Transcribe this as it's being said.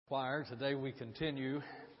Choir, today we continue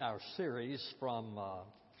our series from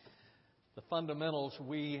the fundamentals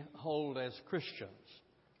we hold as Christians.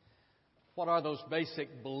 What are those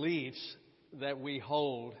basic beliefs that we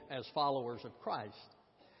hold as followers of Christ?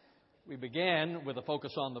 We began with a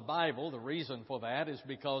focus on the Bible. The reason for that is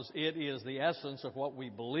because it is the essence of what we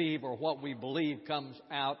believe, or what we believe comes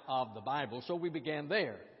out of the Bible. So we began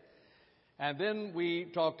there. And then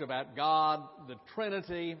we talked about God, the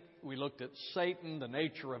Trinity. We looked at Satan, the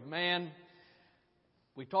nature of man.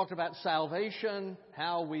 We talked about salvation,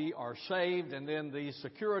 how we are saved, and then the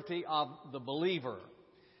security of the believer.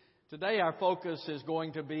 Today our focus is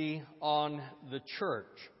going to be on the church.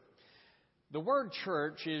 The word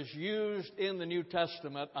church is used in the New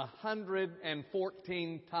Testament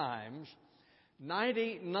 114 times.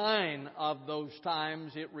 99 of those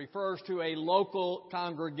times it refers to a local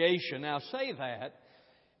congregation. Now say that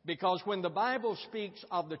because when the Bible speaks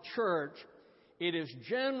of the church, it is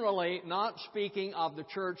generally not speaking of the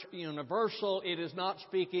church universal. It is not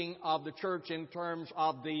speaking of the church in terms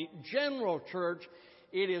of the general church.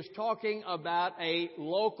 It is talking about a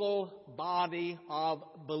local body of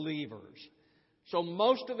believers. So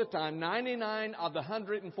most of the time, 99 of the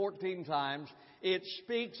 114 times, it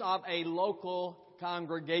speaks of a local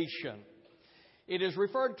congregation. It is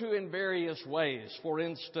referred to in various ways. For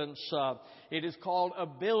instance, it is called a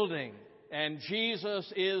building, and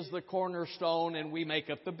Jesus is the cornerstone, and we make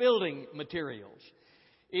up the building materials.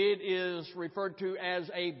 It is referred to as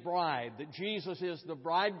a bride, that Jesus is the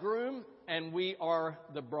bridegroom, and we are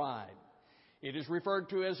the bride. It is referred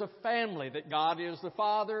to as a family, that God is the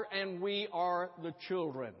Father, and we are the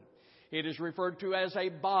children. It is referred to as a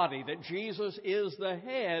body, that Jesus is the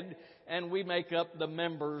head, and we make up the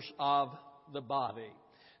members of the body.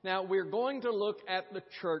 Now, we're going to look at the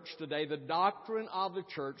church today, the doctrine of the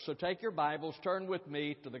church. So take your Bibles, turn with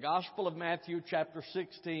me to the Gospel of Matthew, chapter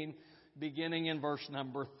 16, beginning in verse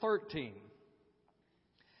number 13.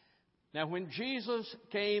 Now, when Jesus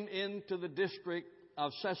came into the district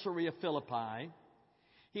of Caesarea Philippi,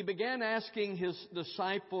 he began asking his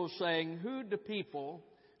disciples, saying, "Who do people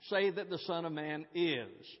say that the Son of Man is?"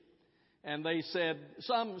 And they said,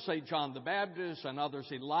 some say John the Baptist, and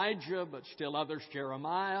others Elijah, but still others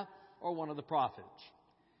Jeremiah, or one of the prophets.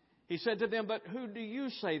 He said to them, "But who do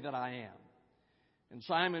you say that I am?" And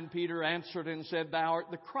Simon Peter answered and said, "Thou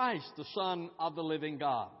art the Christ, the Son of the living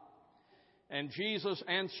God." And Jesus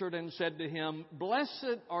answered and said to him,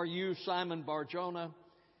 "Blessed are you, Simon Bar-Jonah,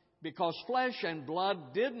 because flesh and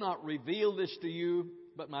blood did not reveal this to you,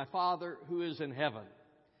 but my Father who is in heaven.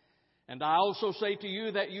 And I also say to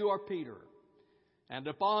you that you are Peter, and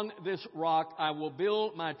upon this rock I will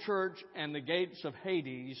build my church, and the gates of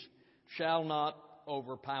Hades shall not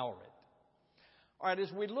overpower it." All right,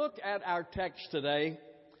 as we look at our text today,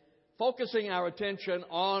 focusing our attention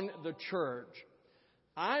on the church,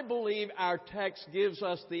 I believe our text gives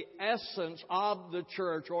us the essence of the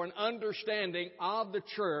church, or an understanding of the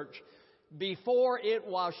church before it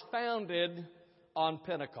was founded on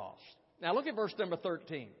Pentecost. Now look at verse number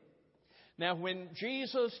 13. Now when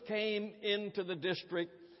Jesus came into the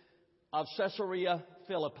district of Caesarea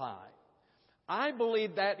Philippi, I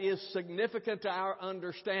believe that is significant to our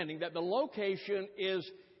understanding, that the location is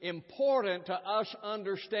important to us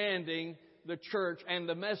understanding the church and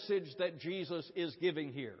the message that Jesus is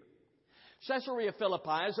giving here. Caesarea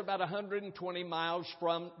Philippi is about 120 miles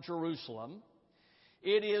from Jerusalem.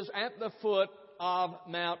 It is at the foot of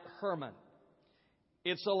Mount Hermon.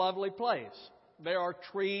 It's a lovely place. There are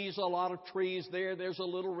trees, a lot of trees there. There's a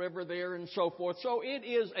little river there and so forth. So it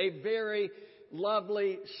is a very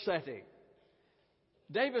lovely setting.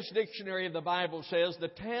 Davis Dictionary of the Bible says the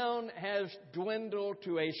town has dwindled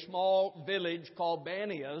to a small village called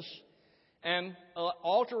Banias, an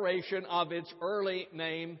alteration of its early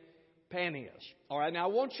name, Panias. All right, now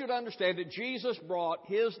I want you to understand that Jesus brought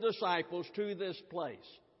his disciples to this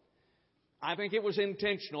place. I think it was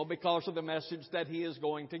intentional because of the message that he is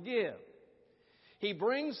going to give. He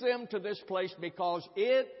brings them to this place because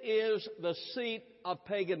it is the seat of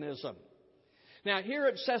paganism. Now, here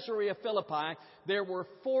at Caesarea Philippi, there were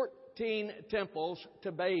 14 temples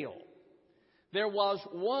to Baal. There was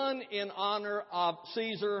one in honor of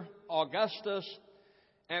Caesar Augustus,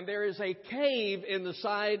 and there is a cave in the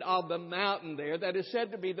side of the mountain there that is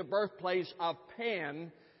said to be the birthplace of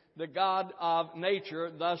Pan, the god of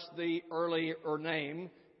nature, thus the earlier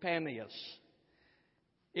name, Panias.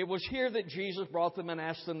 It was here that Jesus brought them and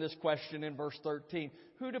asked them this question in verse 13.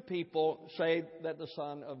 Who do people say that the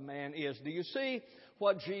Son of Man is? Do you see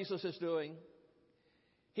what Jesus is doing?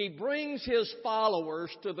 He brings his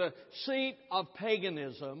followers to the seat of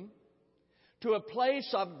paganism, to a place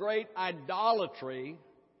of great idolatry,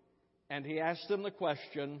 and he asked them the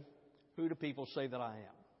question, who do people say that I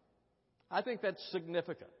am? I think that's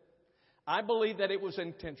significant. I believe that it was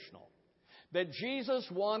intentional. That Jesus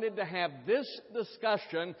wanted to have this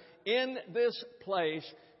discussion in this place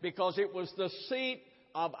because it was the seat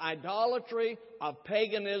of idolatry, of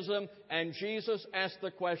paganism, and Jesus asked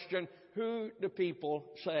the question, who do people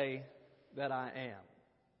say that I am?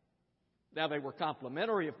 Now, they were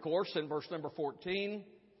complimentary, of course, in verse number 14.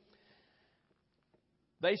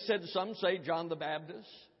 They said, some say John the Baptist,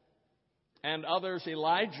 and others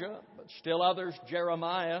Elijah, but still others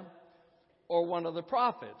Jeremiah, or one of the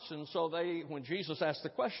prophets. And so when Jesus asked the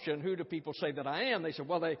question, who do people say that I am? They said,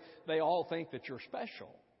 well, they all think that you're special.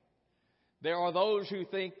 There are those who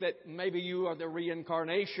think that maybe you are the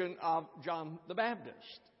reincarnation of John the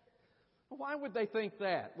Baptist. Why would they think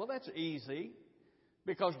that? Well, that's easy.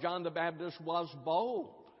 Because John the Baptist was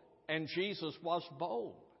bold. And Jesus was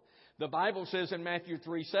bold. The Bible says in Matthew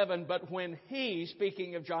 3:7, but when he,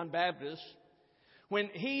 speaking of John Baptist, when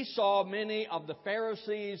he saw many of the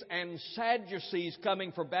Pharisees and Sadducees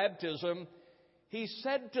coming for baptism, he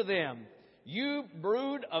said to them, you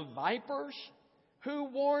brood of vipers, who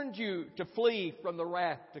warned you to flee from the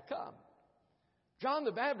wrath to come? John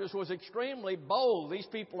the Baptist was extremely bold. These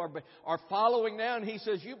people are following now, and he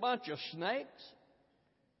says, you bunch of snakes.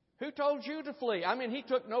 Who told you to flee? I mean, he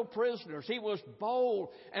took no prisoners. He was bold.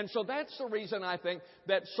 And so that's the reason I think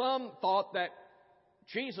that some thought that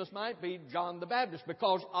Jesus might be John the Baptist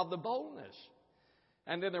because of the boldness.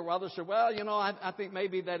 And then there were others who said, well, I think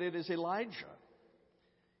maybe that it is Elijah.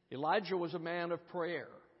 Elijah was a man of prayer.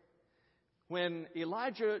 When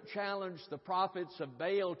Elijah challenged the prophets of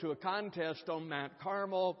Baal to a contest on Mount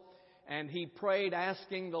Carmel, and he prayed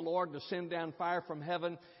asking the Lord to send down fire from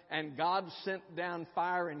heaven, and God sent down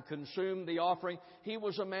fire and consumed the offering, he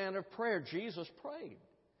was a man of prayer. Jesus prayed.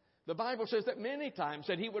 The Bible says that many times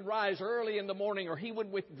that he would rise early in the morning, or he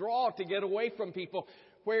would withdraw to get away from people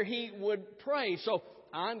where he would pray. So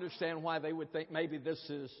I understand why they would think maybe this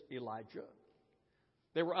is Elijah.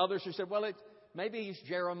 There were others who said, well, maybe he's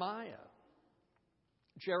Jeremiah.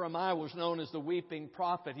 Jeremiah was known as the weeping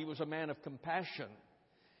prophet. He was a man of compassion.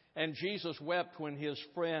 And Jesus wept when his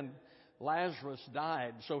friend Lazarus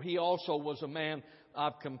died. So he also was a man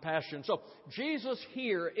of compassion. So Jesus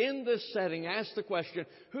here in this setting asked the question,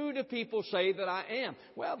 who do people say that I am?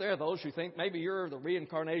 Well, there are those who think maybe you're the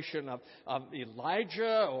reincarnation of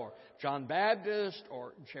Elijah or John Baptist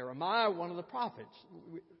or Jeremiah, one of the prophets.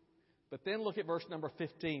 But then look at verse number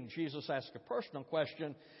 15. Jesus asked a personal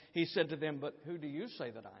question. He said to them, but who do you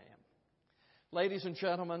say that I am? Ladies and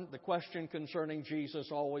gentlemen, the question concerning Jesus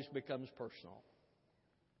always becomes personal.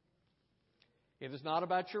 It is not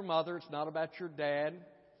about your mother. It's not about your dad.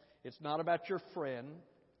 It's not about your friend.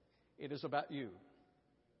 It is about you.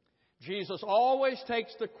 Jesus always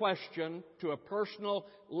takes the question to a personal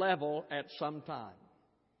level at some time.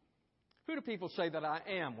 Who do people say that I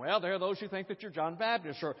am? Well, there are those who think that you're John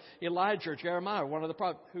Baptist or Elijah or Jeremiah or one of the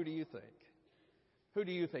prophets. Who do you think? Who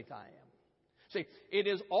do you think I am? See, it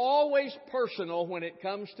is always personal when it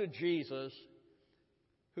comes to Jesus.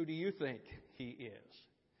 Who do you think he is?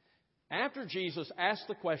 After Jesus asked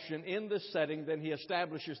the question in this setting, then he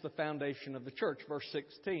establishes the foundation of the church. Verse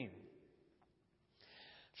 16.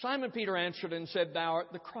 Simon Peter answered and said, thou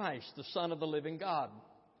art the Christ, the Son of the living God.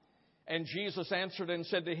 And Jesus answered and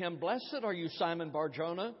said to him, blessed are you, Simon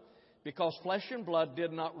Bar-Jonah, because flesh and blood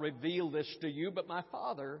did not reveal this to you, but my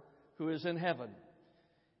Father who is in heaven.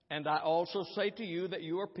 And I also say to you that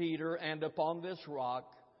you are Peter, and upon this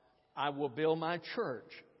rock I will build my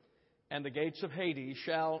church, and the gates of Hades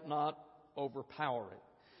shall not overpower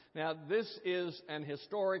it. Now, this is an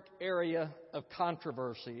historic area of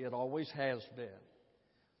controversy. It always has been.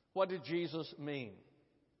 What did Jesus mean?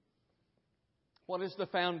 What is the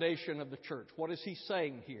foundation of the church? What is he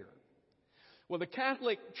saying here? Well, the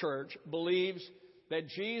Catholic Church believes that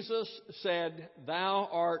Jesus said, thou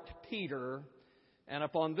art Peter, and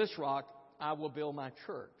upon this rock I will build my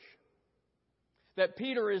church. That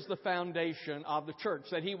Peter is the foundation of the church,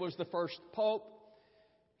 that he was the first pope,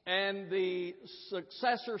 and the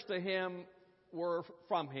successors to him were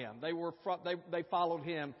from him. They followed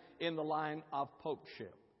him in the line of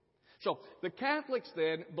popeship. So the Catholics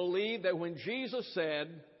then believe that when Jesus said,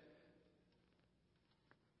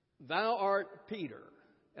 thou art Peter,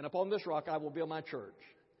 and upon this rock I will build my church,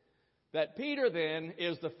 that Peter then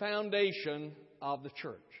is the foundation of the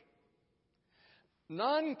church.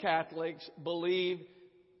 Non-Catholics believe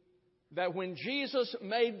that when Jesus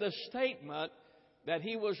made the statement that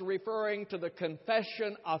he was referring to the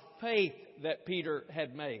confession of faith that Peter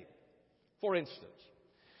had made. For instance,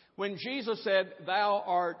 when Jesus said, thou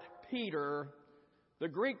art Peter, The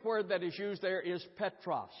Greek word that is used there is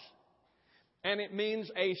Petros. And it means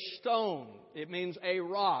a stone. It means a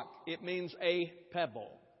rock. It means a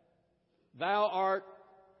pebble. Thou art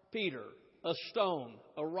Peter, a stone,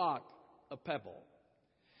 a rock, a pebble.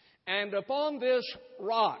 And upon this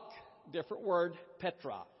rock, different word,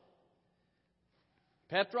 Petra.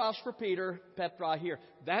 Petros for Peter, Petra here.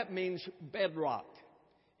 That means bedrock.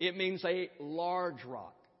 It means a large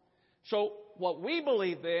rock. So what we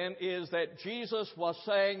believe then is that Jesus was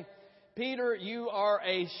saying, Peter, you are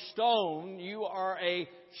a stone, you are a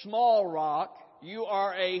small rock, you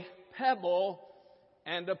are a pebble,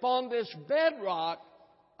 and upon this bedrock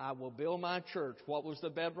I will build my church. What was the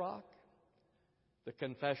bedrock? The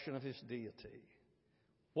confession of His deity.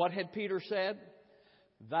 What had Peter said?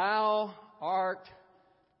 Thou art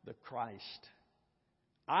the Christ.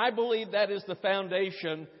 I believe that is the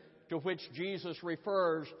foundation to which Jesus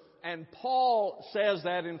refers, and Paul says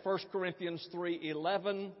that in 1 Corinthians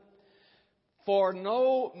 3:11. For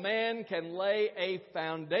no man can lay a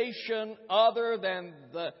foundation other than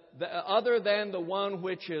the one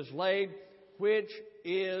which is laid, which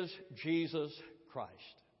is Jesus Christ.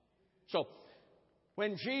 So,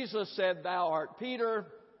 when Jesus said, Thou art Peter,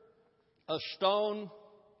 a stone,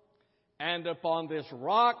 and upon this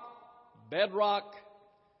rock, bedrock,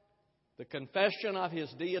 the confession of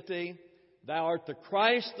His deity, Thou art the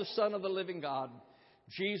Christ, the Son of the living God,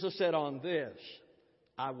 Jesus said, on this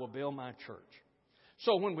I will build my church.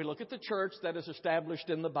 So when we look at the church that is established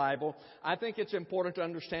in the Bible, I think it's important to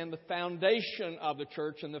understand the foundation of the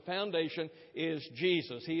church, and the foundation is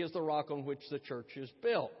Jesus. He is the rock on which the church is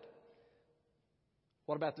built.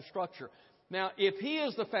 What about the structure? Now, if He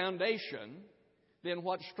is the foundation, then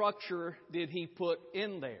what structure did He put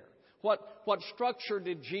in there? What structure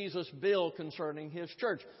did Jesus build concerning His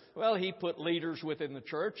church? Well, He put leaders within the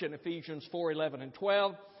church in Ephesians 4:11 and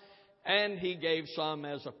 12. And He gave some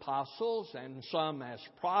as apostles, and some as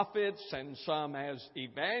prophets, and some as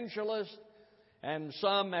evangelists, and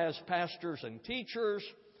some as pastors and teachers,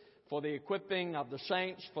 for the equipping of the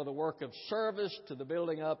saints, for the work of service, to the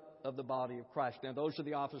building up of the body of Christ. Now, those are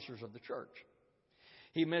the officers of the church.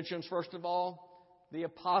 He mentions, first of all, the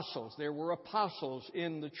apostles. There were apostles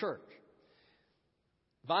in the church.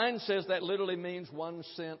 Vine says that literally means one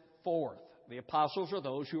sent forth. The apostles are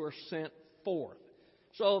those who are sent forth.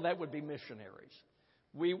 So that would be missionaries.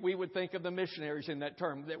 We would think of the missionaries in that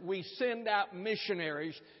term, that we send out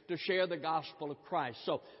missionaries to share the gospel of Christ.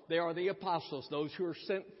 So they are the apostles, those who are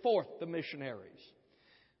sent forth, the missionaries.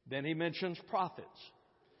 Then he mentions prophets.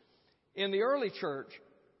 In the early church,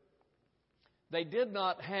 they did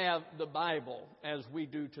not have the Bible as we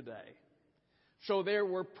do today. So there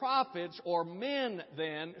were prophets or men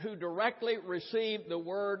then who directly received the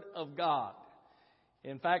Word of God.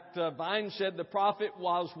 In fact, Vine said the prophet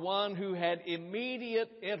was one who had immediate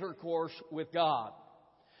intercourse with God.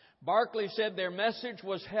 Barclay said their message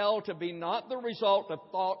was held to be not the result of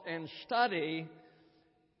thought and study,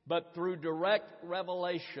 but through direct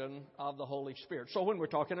revelation of the Holy Spirit. So when we're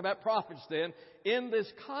talking about prophets then, in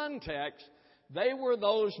this context, they were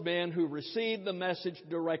those men who received the message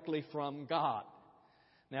directly from God.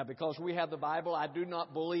 Now, because we have the Bible, I do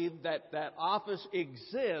not believe that that office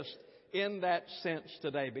exists in that sense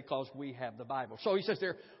today, because we have the Bible. So he says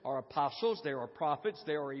there are apostles, there are prophets,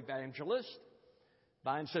 there are evangelists.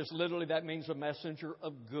 Vine says literally that means a messenger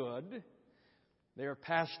of good. There are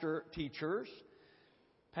pastor teachers.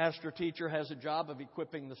 Pastor teacher has a job of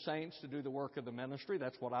equipping the saints to do the work of the ministry.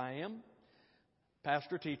 That's what I am.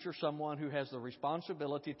 Pastor teacher, someone who has the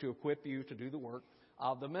responsibility to equip you to do the work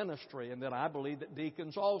of the ministry. And then I believe that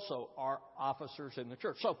deacons also are officers in the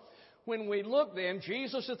church. So when we look then,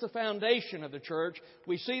 Jesus is the foundation of the church.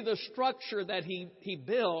 We see the structure that He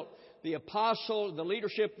built, the apostles, the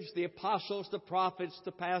leadership, the apostles, the prophets,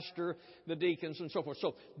 the pastor, the deacons, and so forth.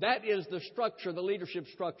 So that is the structure, the leadership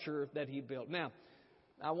structure that He built. Now,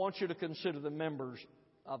 I want you to consider the members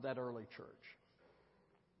of that early church.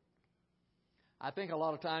 I think a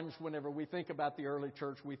lot of times whenever we think about the early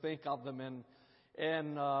church, we think of them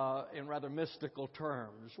in rather mystical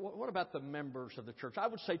terms. What about the members of the church? I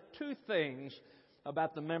would say two things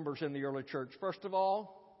about the members in the early church. First of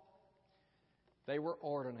all, they were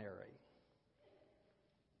ordinary,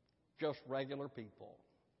 just regular people.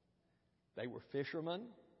 They were fishermen.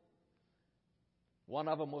 One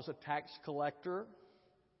of them was a tax collector.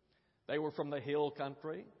 They were from the hill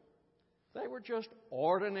country. They were just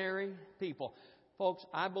ordinary people. Folks,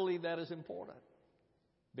 I believe that is important.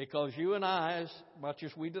 Because you and I, as much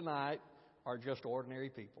as we deny it, are just ordinary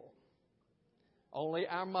people. Only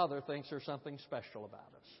our mother thinks there's something special about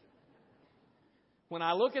us. When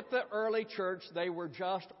I look at the early church, they were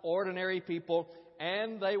just ordinary people,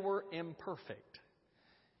 and they were imperfect.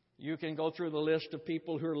 You can go through the list of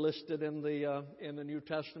people who are listed in the New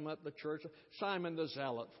Testament, the church. Simon the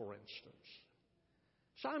Zealot, for instance.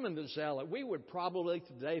 Simon the Zealot, we would probably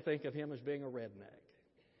today think of him as being a redneck.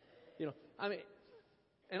 You know, I mean,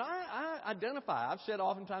 and I identify. I've said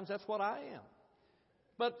oftentimes that's what I am.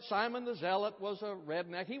 But Simon the Zealot was a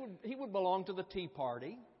redneck. He would belong to the Tea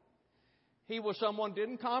Party. He was someone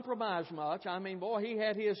didn't compromise much. I mean, boy, he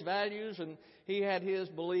had his values and he had his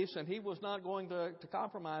beliefs, and he was not going to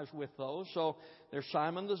compromise with those. So there's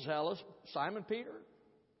Simon the Zealot. Simon Peter,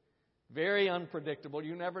 very unpredictable.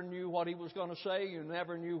 You never knew what he was going to say. You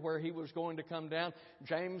never knew where he was going to come down.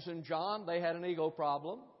 James and John, they had an ego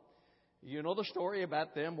problem. You know the story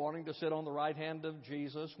about them wanting to sit on the right hand of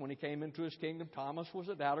Jesus when he came into his kingdom. Thomas was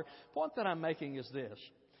a doubter. The point that I'm making is this.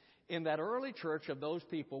 In that early church of those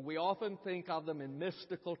people, we often think of them in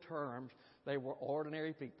mystical terms. They were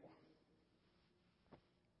ordinary people.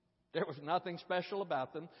 There was nothing special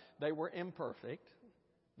about them. They were imperfect.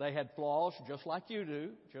 They had flaws just like you do,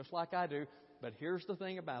 just like I do. But here's the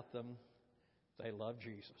thing about them. They loved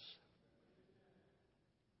Jesus.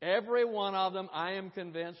 Every one of them, I am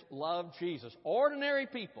convinced, loved Jesus. Ordinary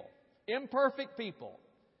people, imperfect people,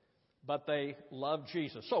 but they loved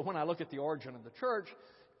Jesus. So when I look at the origin of the church,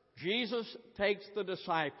 Jesus takes the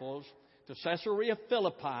disciples to Caesarea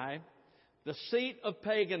Philippi, the seat of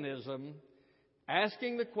paganism,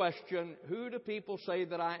 asking the question, who do people say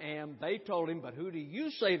that I am? They told him, but who do you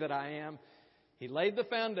say that I am? He laid the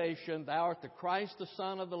foundation. Thou art the Christ, the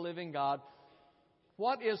Son of the living God.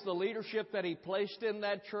 What is the leadership that he placed in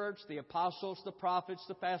that church? The apostles, the prophets,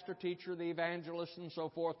 the pastor, teacher, the evangelists, and so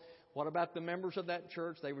forth. What about the members of that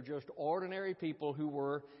church? They were just ordinary people who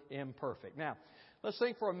were imperfect. Now, let's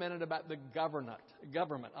think for a minute about the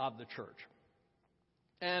government of the church.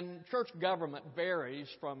 And church government varies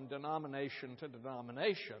from denomination to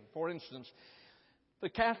denomination. For instance, the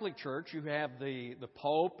Catholic Church, you have the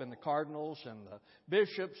Pope and the cardinals and the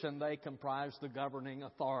bishops, and they comprise the governing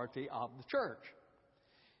authority of the church.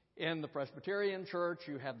 In the Presbyterian Church,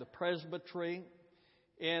 you have the presbytery.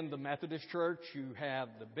 In the Methodist Church, you have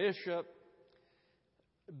the bishop.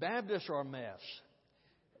 Baptists are a mess.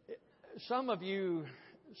 Some of you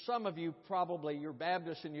probably, you're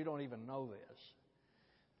Baptist and you don't even know this.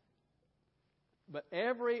 But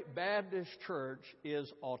every Baptist church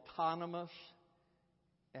is autonomous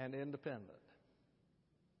and independent.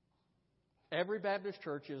 Every Baptist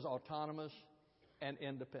church is autonomous and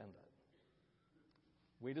independent.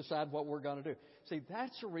 We decide what we're going to do. See,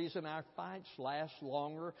 that's the reason our fights last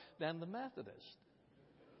longer than the Methodists.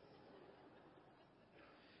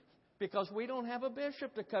 Because we don't have a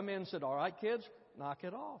bishop to come in and say, all right, kids, knock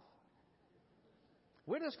it off.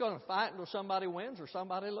 We're just going to fight until somebody wins or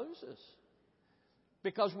somebody loses.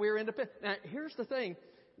 Because we're independent. Now, here's the thing.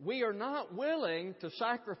 We are not willing to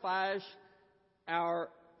sacrifice our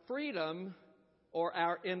freedom or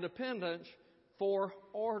our independence for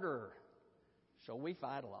order. So we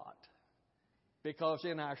fight a lot. Because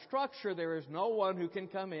in our structure, there is no one who can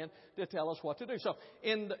come in to tell us what to do. So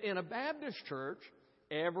in a Baptist church,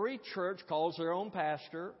 every church calls their own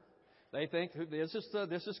pastor. They think this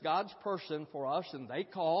is God's person for us, and they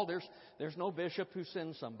call. There's no bishop who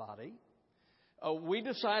sends somebody. We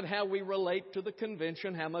decide how we relate to the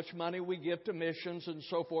convention, how much money we give to missions, and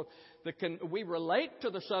so forth. We relate to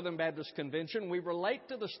the Southern Baptist Convention. We relate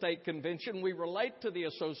to the state convention. We relate to the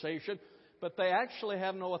association. But they actually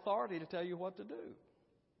have no authority to tell you what to do.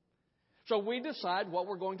 So we decide what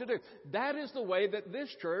we're going to do. That is the way that this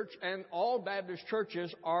church and all Baptist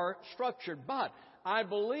churches are structured. But I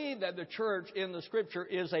believe that the church in the Scripture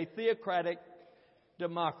is a theocratic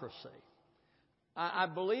democracy. I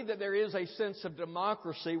believe that there is a sense of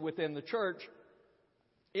democracy within the church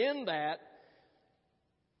in that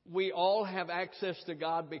we all have access to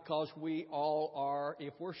God because we all are,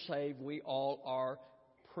 if we're saved, we all are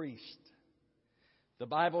priests. The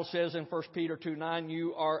Bible says in 1 Peter 2:9,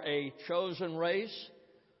 you are a chosen race,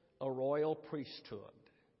 a royal priesthood.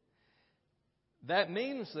 That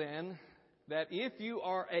means then that if you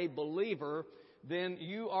are a believer, then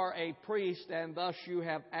you are a priest and thus you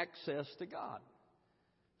have access to God.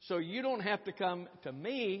 So you don't have to come to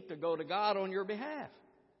me to go to God on your behalf.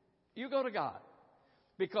 You go to God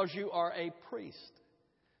because you are a priest.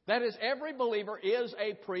 That is, every believer is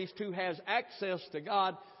a priest who has access to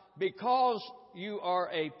God. Because you are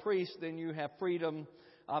a priest, then you have freedom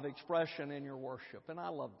of expression in your worship. And I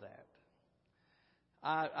love that.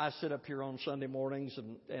 I sit up here on Sunday mornings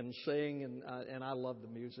and sing, and I love the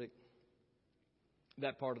music,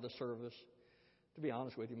 that part of the service. To be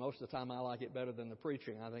honest with you, most of the time I like it better than the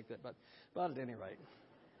preaching. I think that, but at any rate.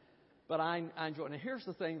 But I enjoy it. Now, here's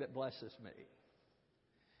the thing that blesses me.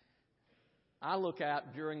 I look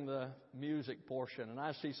out during the music portion, and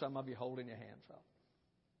I see some of you holding your hands up.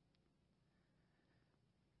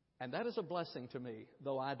 And that is a blessing to me,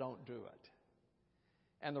 though I don't do it.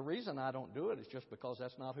 And the reason I don't do it is just because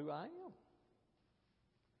that's not who I am.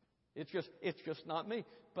 It's just not me.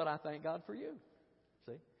 But I thank God for you.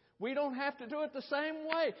 See? We don't have to do it the same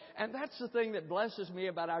way. And that's the thing that blesses me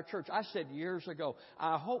about our church. I said years ago,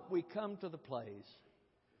 I hope we come to the place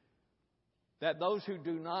that those who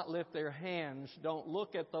do not lift their hands don't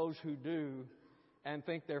look at those who do and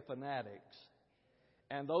think they're fanatics.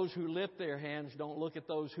 And those who lift their hands don't look at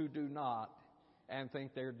those who do not and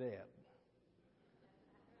think they're dead.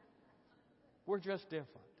 We're just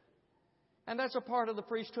different. And that's a part of the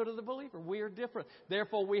priesthood of the believer. We are different.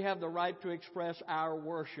 Therefore, we have the right to express our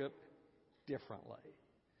worship differently.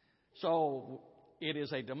 So, it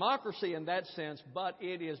is a democracy in that sense, but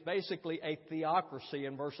it is basically a theocracy.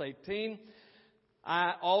 In verse 18,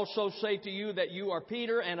 I also say to you that you are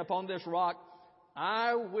Peter, and upon this rock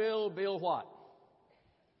I will build what?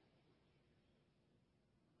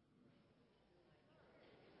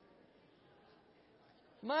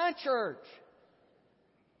 My church.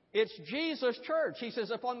 It's Jesus' church. He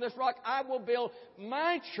says, upon this rock I will build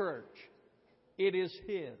my church. It is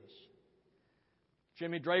His.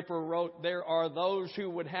 Jimmy Draper wrote, there are those who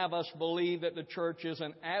would have us believe that the church is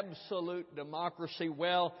an absolute democracy.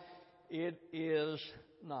 Well, it is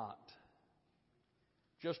not.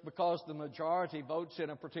 Just because the majority votes in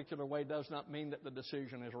a particular way does not mean that the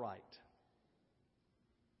decision is right.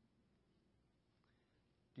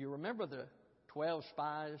 Do you remember the 12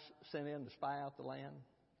 spies sent in to spy out the land?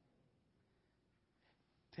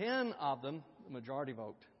 10 of them, the majority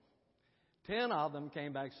vote, 10 of them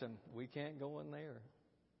came back saying, we can't go in there.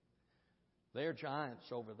 They're giants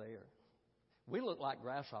over there. We look like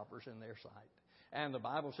grasshoppers in their sight. And the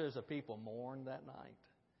Bible says the people mourned that night.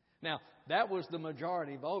 Now, that was the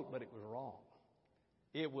majority vote, but it was wrong.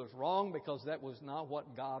 It was wrong because that was not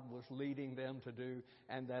what God was leading them to do,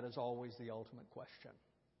 and that is always the ultimate question.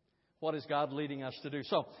 What is God leading us to do?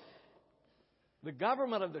 So, the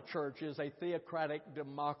government of the church is a theocratic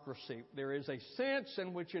democracy. There is a sense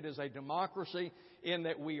in which it is a democracy in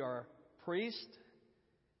that we are priests,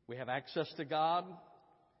 we have access to God,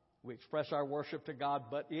 we express our worship to God,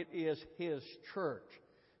 but it is His church.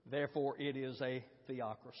 Therefore, it is a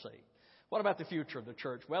theocracy. What about the future of the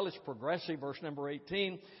church? Well, it's progressive. Verse number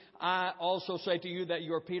 18, I also say to you that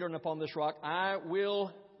you are Peter, and upon this rock I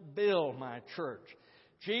will build my church.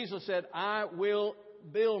 Jesus said, I will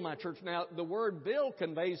build my church. Now, the word build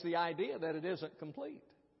conveys the idea that it isn't complete,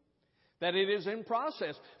 that it is in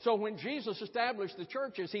process. So when Jesus established the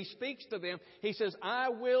churches, He speaks to them. He says, I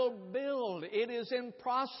will build. It is in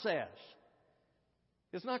process.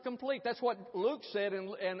 It's not complete. That's what Luke said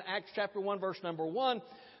in Acts chapter 1, verse number 1.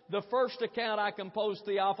 The first account I composed,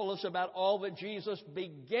 Theophilus, about all that Jesus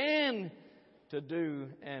began to do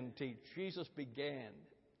and teach. Jesus began.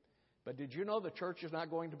 But did you know the church is not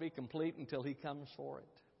going to be complete until He comes for it?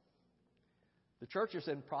 The church is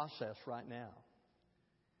in process right now.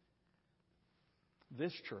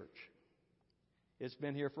 This church, it's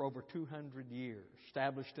been here for over 200 years,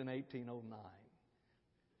 established in 1809.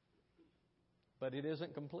 But it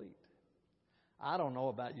isn't complete. I don't know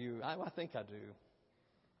about you. I think I do.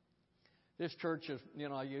 This church is,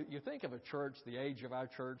 you think of a church, the age of our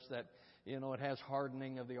church, that, it has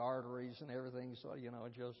hardening of the arteries and everything. So, it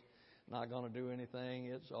just not going to do anything.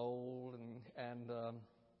 It's old, and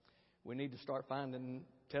we need to start finding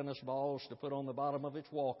tennis balls to put on the bottom of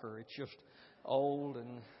its walker. It's just old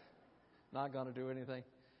and not going to do anything.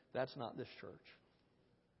 That's not this church.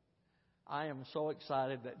 I am so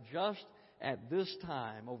excited that just at this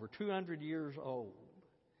time, over 200 years old,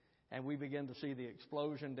 and we begin to see the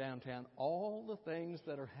explosion downtown, all the things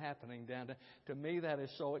that are happening downtown, to me that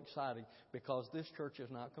is so exciting because this church is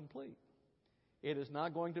not complete. It is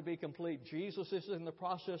not going to be complete. Jesus is in the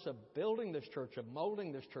process of building this church, of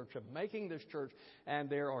molding this church, of making this church, and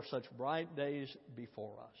there are such bright days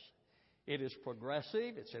before us. It is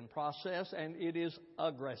progressive, it's in process, and it is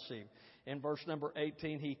aggressive. In verse number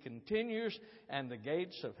 18, he continues, and the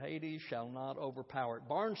gates of Hades shall not overpower it.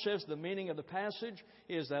 Barnes says the meaning of the passage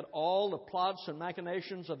is that all the plots and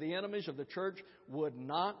machinations of the enemies of the church would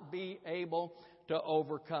not be able to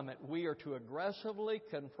overcome it. We are to aggressively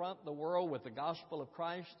confront the world with the gospel of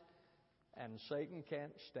Christ, and Satan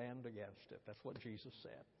can't stand against it. That's what Jesus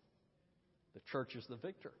said. The church is the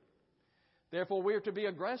victor. Therefore, we are to be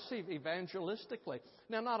aggressive evangelistically.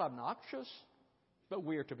 Now, not obnoxious, but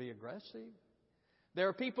we are to be aggressive. There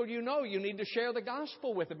are people you know you need to share the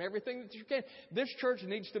gospel with them, everything that you can. This church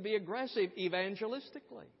needs to be aggressive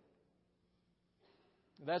evangelistically.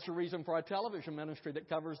 That's the reason for our television ministry that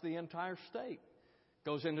covers the entire state.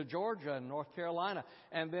 Goes into Georgia and North Carolina.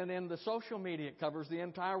 And then in the social media, it covers the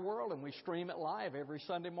entire world. And we stream it live every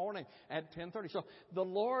Sunday morning at 10:30. So the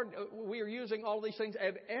Lord, we are using all these things.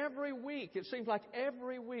 And every week, it seems like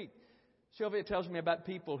every week, Sylvia tells me about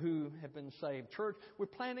people who have been saved. Church, we're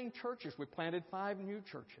planting churches. We planted 5 new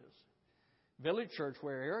churches. Village Church,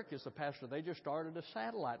 where Eric is the pastor, they just started a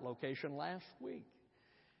satellite location last week.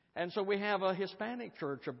 And so we have a Hispanic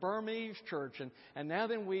church, a Burmese church, and now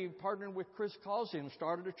then we partnered with Chris Causey and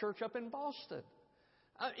started a church up in Boston.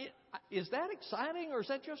 Is that exciting, or is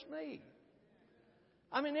that just me?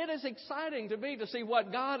 I mean, it is exciting to me to see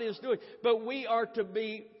what God is doing, but we are to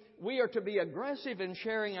be aggressive in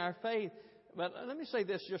sharing our faith. But let me say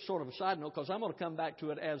this, just sort of a side note, because I'm going to come back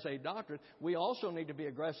to it as a doctrine. We also need to be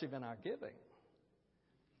aggressive in our giving.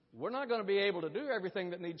 We're not going to be able to do everything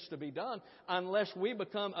that needs to be done unless we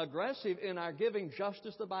become aggressive in our giving, just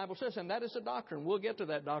as the Bible says. And that is a doctrine. We'll get to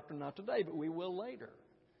that doctrine not today, but we will later.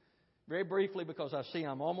 Very briefly, because I see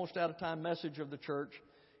I'm almost out of time, message of the church.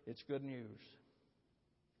 It's good news.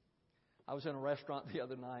 I was in a restaurant the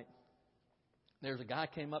other night. There's a guy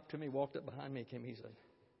came up to me, walked up behind me,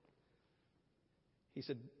 he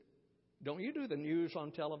said, "Don't you do the news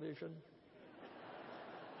on television?"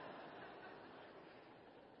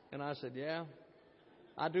 And I said, "Yeah,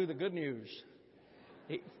 I do the good news."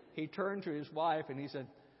 He turned to his wife and he said,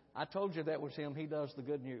 "I told you that was him. He does the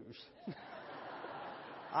good news."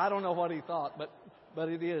 I don't know what he thought, but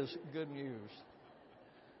it is good news.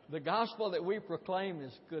 The gospel that we proclaim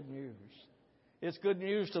is good news. It's good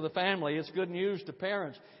news to the family. It's good news to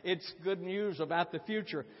parents. It's good news about the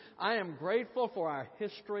future. I am grateful for our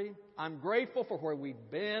history. I'm grateful for where we've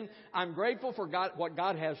been. I'm grateful for what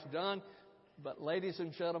God has done. But ladies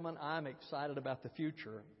and gentlemen, I'm excited about the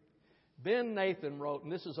future. Ben Nathan wrote,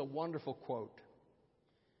 and this is a wonderful quote,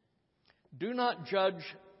 "Do not judge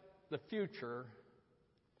the future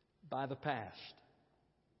by the past.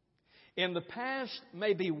 In the past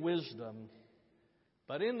may be wisdom,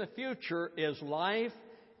 but in the future is life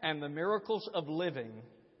and the miracles of living,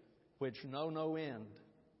 which know no end.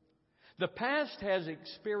 The past has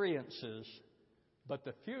experiences, but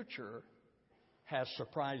the future has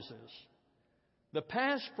surprises. The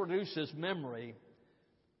past produces memory,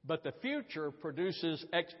 but the future produces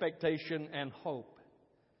expectation and hope.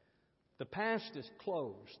 The past is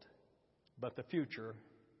closed, but the future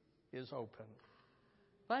is open."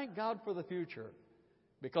 Thank God for the future,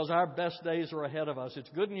 because our best days are ahead of us. It's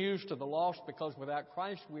good news to the lost, because without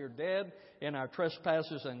Christ we are dead in our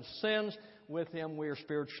trespasses and sins. With Him we are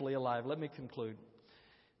spiritually alive. Let me conclude.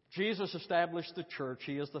 Jesus established the church.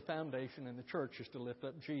 He is the foundation, and the church is to lift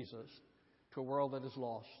up Jesus to a world that is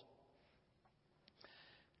lost.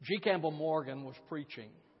 G. Campbell Morgan was preaching.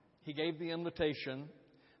 He gave the invitation.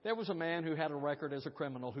 There was a man who had a record as a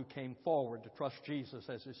criminal who came forward to trust Jesus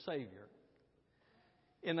as his Savior.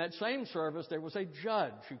 In that same service, there was a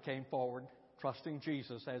judge who came forward trusting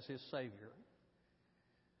Jesus as his Savior.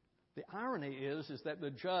 The irony is that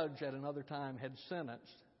the judge at another time had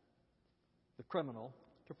sentenced the criminal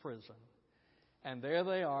to prison. And there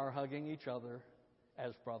they are, hugging each other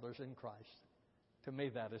as brothers in Christ. To me,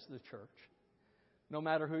 that is the church. No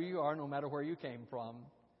matter who you are, no matter where you came from,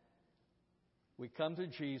 we come to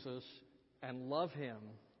Jesus and love Him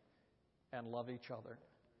and love each other.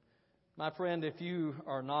 My friend, if you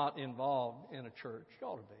are not involved in a church, you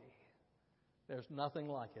ought to be. There's nothing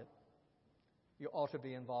like it. You ought to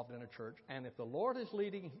be involved in a church. And if the Lord is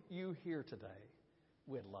leading you here today,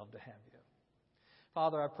 we'd love to have you.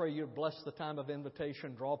 Father, I pray you bless the time of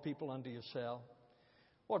invitation, draw people unto yourself.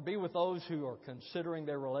 Lord, be with those who are considering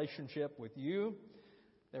their relationship with you,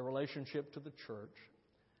 their relationship to the church.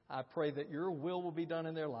 I pray that your will be done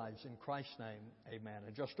in their lives. In Christ's name, amen.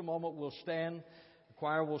 In just a moment, we'll stand. The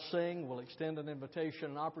choir will sing. We'll extend an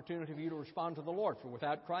invitation, an opportunity for you to respond to the Lord. For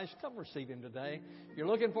without Christ, come receive Him today. If you're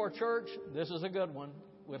looking for a church, this is a good one.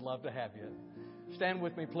 We'd love to have you. Stand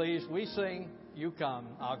with me, please. We sing, you come,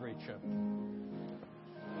 I'll greet you.